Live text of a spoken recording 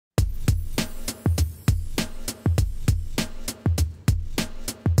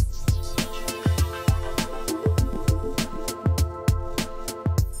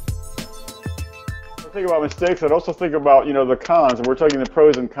think about mistakes, I'd also think about, the cons, and we're talking the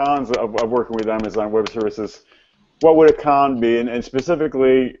pros and cons of working with Amazon Web Services. What would a con be, and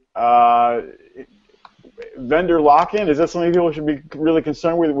specifically, vendor lock-in? Is that something people should be really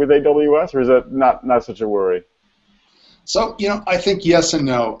concerned with AWS, or is that not such a worry? So, I think yes and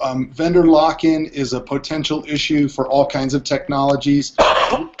no. Vendor lock-in is a potential issue for all kinds of technologies,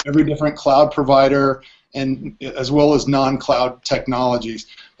 every different cloud provider, and as well as non-cloud technologies.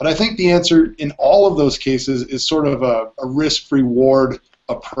 But I think the answer in all of those cases is sort of a risk-reward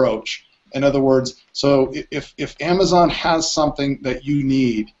approach. In other words, so if Amazon has something that you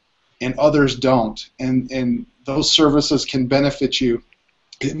need and others don't, and those services can benefit you,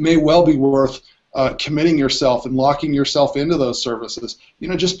 it may well be worth committing yourself and locking yourself into those services.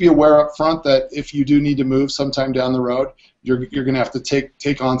 Just be aware up front that if you do need to move sometime down the road, you're going to have to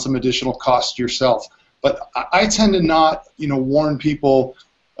take on some additional cost yourself. But I tend to not, warn people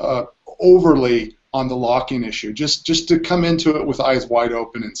overly on the lock-in issue. Just to come into it with eyes wide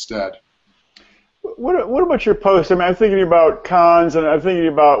open instead. What about your post? I mean, I'm thinking about cons, and I'm thinking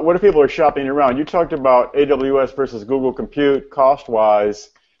about what if people are shopping around. You talked about AWS versus Google Compute cost-wise.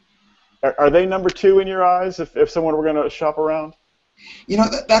 Are they number two in your eyes if someone were going to shop around?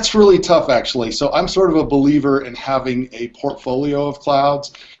 That's really tough, actually. So I'm sort of a believer in having a portfolio of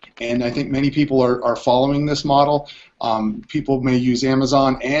clouds, and I think many people are following this model. People may use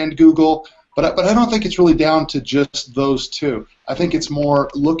Amazon and Google, but I don't think it's really down to just those two. I think it's more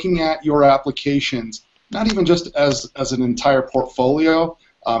looking at your applications, not even just as an entire portfolio,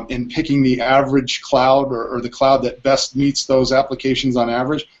 and picking the average cloud or the cloud that best meets those applications on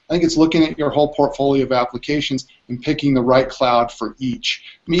average. I think it's looking at your whole portfolio of applications and picking the right cloud for each.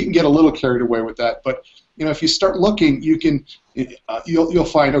 I mean, you can get a little carried away with that, but if you start looking, you'll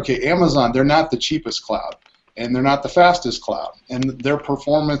find, okay, Amazon, they're not the cheapest cloud, and they're not the fastest cloud, and their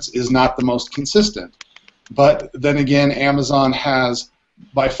performance is not the most consistent. But then again, Amazon has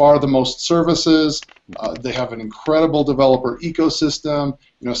by far the most services. They have an incredible developer ecosystem.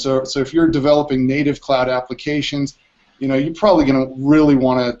 So if you're developing native cloud applications, you're probably going to really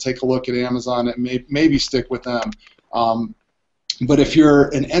want to take a look at Amazon and maybe stick with them. But if you're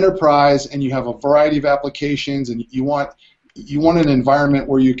an enterprise and you have a variety of applications and you want an environment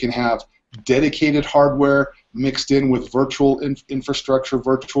where you can have dedicated hardware mixed in with virtual infrastructure,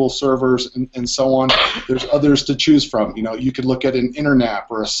 virtual servers, and so on, there's others to choose from. You could look at an InterNAP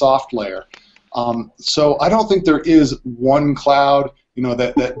or a soft layer. So I don't think there is one cloud,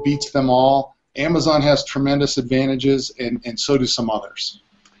 that beats them all. Amazon has tremendous advantages, and so do some others.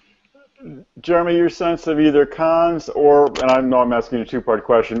 Jeremy, your sense of either cons and I know I'm asking a two-part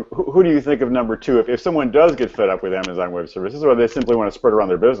question, who do you think of number two? If someone does get fed up with Amazon Web Services, or they simply want to spread around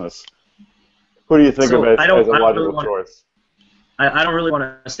their business, who do you think of as a logical choice? I don't really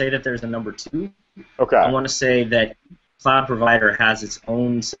want to say that there's a number two. Okay. I want to say that cloud provider has its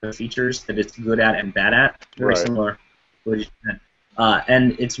own set of features that it's good at and bad at, very similar to what you said.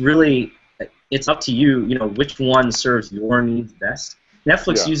 And it's up to you, which one serves your needs best.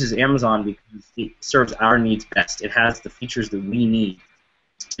 Netflix uses Amazon because it serves our needs best. It has the features that we need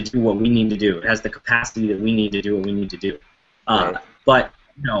to do what we need to do. It has the capacity that we need to do what we need to do. But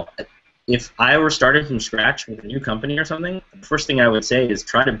if I were starting from scratch with a new company or something, the first thing I would say is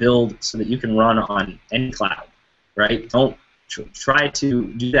try to build so that you can run on any cloud, right? Don't try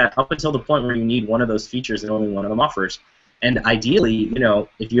to do that up until the point where you need one of those features and only one of them offers. And ideally,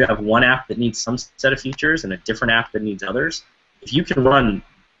 if you have one app that needs some set of features and a different app that needs others, if you can run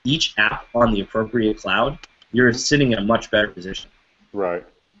each app on the appropriate cloud, you're sitting in a much better position. Right.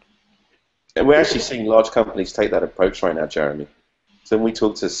 And we're actually seeing large companies take that approach right now, Jeremy. So when we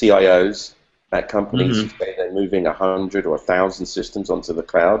talk to CIOs at companies, they're moving 100 or 1,000 systems onto the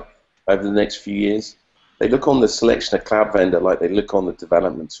cloud over the next few years. They look on the selection of cloud vendor like they look on the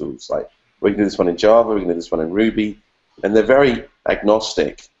development tools. Like, we're going to do this one in Java, we're going to do this one in Ruby. And they're very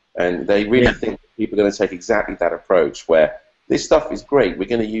agnostic. And they really think people are going to take exactly that approach where this stuff is great. We're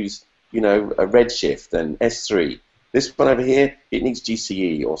going to use, a Redshift and S3. This one over here, it needs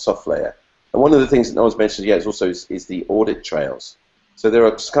GCE or soft layer. And one of the things that no one's mentioned yet is the audit trails. So there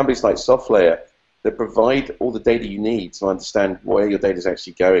are companies like SoftLayer that provide all the data you need to understand where your data is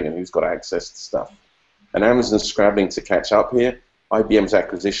actually going and who's got access to stuff. And Amazon's scrabbling to catch up here. IBM's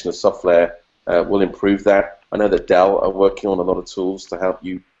acquisition of SoftLayer will improve that. I know that Dell are working on a lot of tools to help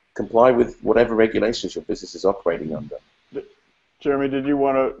you comply with whatever regulations your business is operating under. Jeremy, did you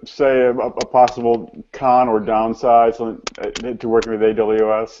want to say a possible con or downside to working with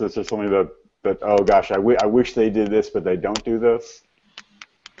AWS? It's just something that oh gosh, I wish they did this, but they don't do this?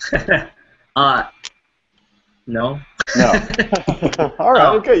 No. No. All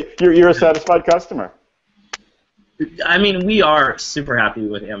right, okay. You're a satisfied customer. I mean, we are super happy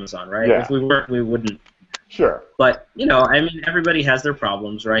with Amazon, right? Yeah. If we weren't, we wouldn't. Sure. But, you know, I mean, everybody has their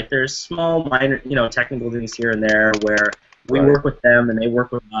problems, right? There's small, minor, you know, technical things here and there where we Right. work with them and they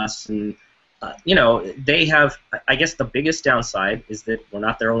work with us. And, you know, they have, I guess the biggest downside is that we're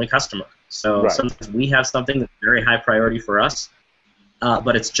not their only customer. So Right. sometimes we have something that's very high priority for us,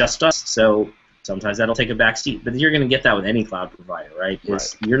 but it's just us. So sometimes that'll take a back seat. But you're going to get that with any cloud provider, right?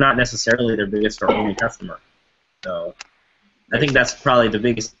 You're not necessarily their biggest or only customer. So I think that's probably the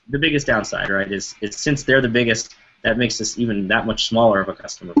biggest downside, right? Is since they're the biggest, that makes us even that much smaller of a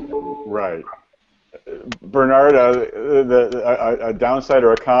customer for them. Right. Bernard, a downside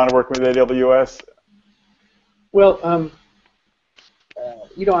or a con of working with AWS? Well,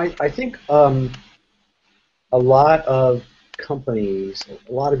 you know, I think a lot of companies,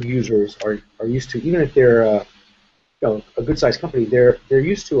 a lot of users are used to, even if they're you know, a good-sized company, they're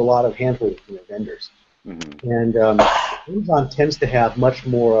used to a lot of handholding from their vendors. Mm-hmm. And Amazon tends to have much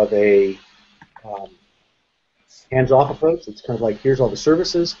more of a hands-off approach. It's kind of like, here's all the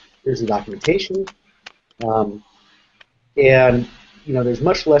services, here's the documentation, and you know, there's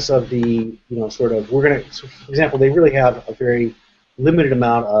much less of the, you know, sort of, we're going to, so for example, they really have a very limited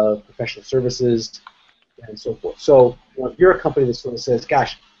amount of professional services and so forth. So, you know, if you're a company that sort of says,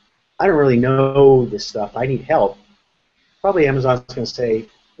 gosh, I don't really know this stuff, I need help, probably Amazon's going to say,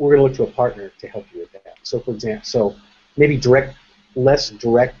 we're going to look to a partner to help you with that. So, for example, so maybe less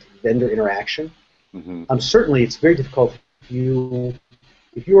direct vendor interaction. Mm-hmm. Certainly, it's very difficult if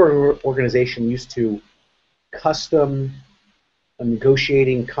you are an organization used to custom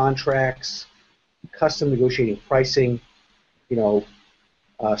negotiating contracts, custom negotiating pricing, you know,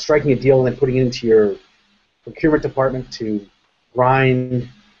 striking a deal and then putting it into your procurement department to grind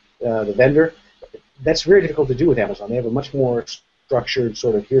the vendor. That's very difficult to do with Amazon. They have a much more structured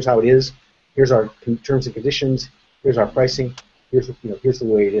sort of, here's how it is, here's our terms and conditions, here's our pricing, here's the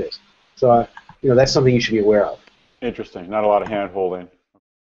way it is. So you know, that's something you should be aware of. Interesting. Not a lot of hand holding.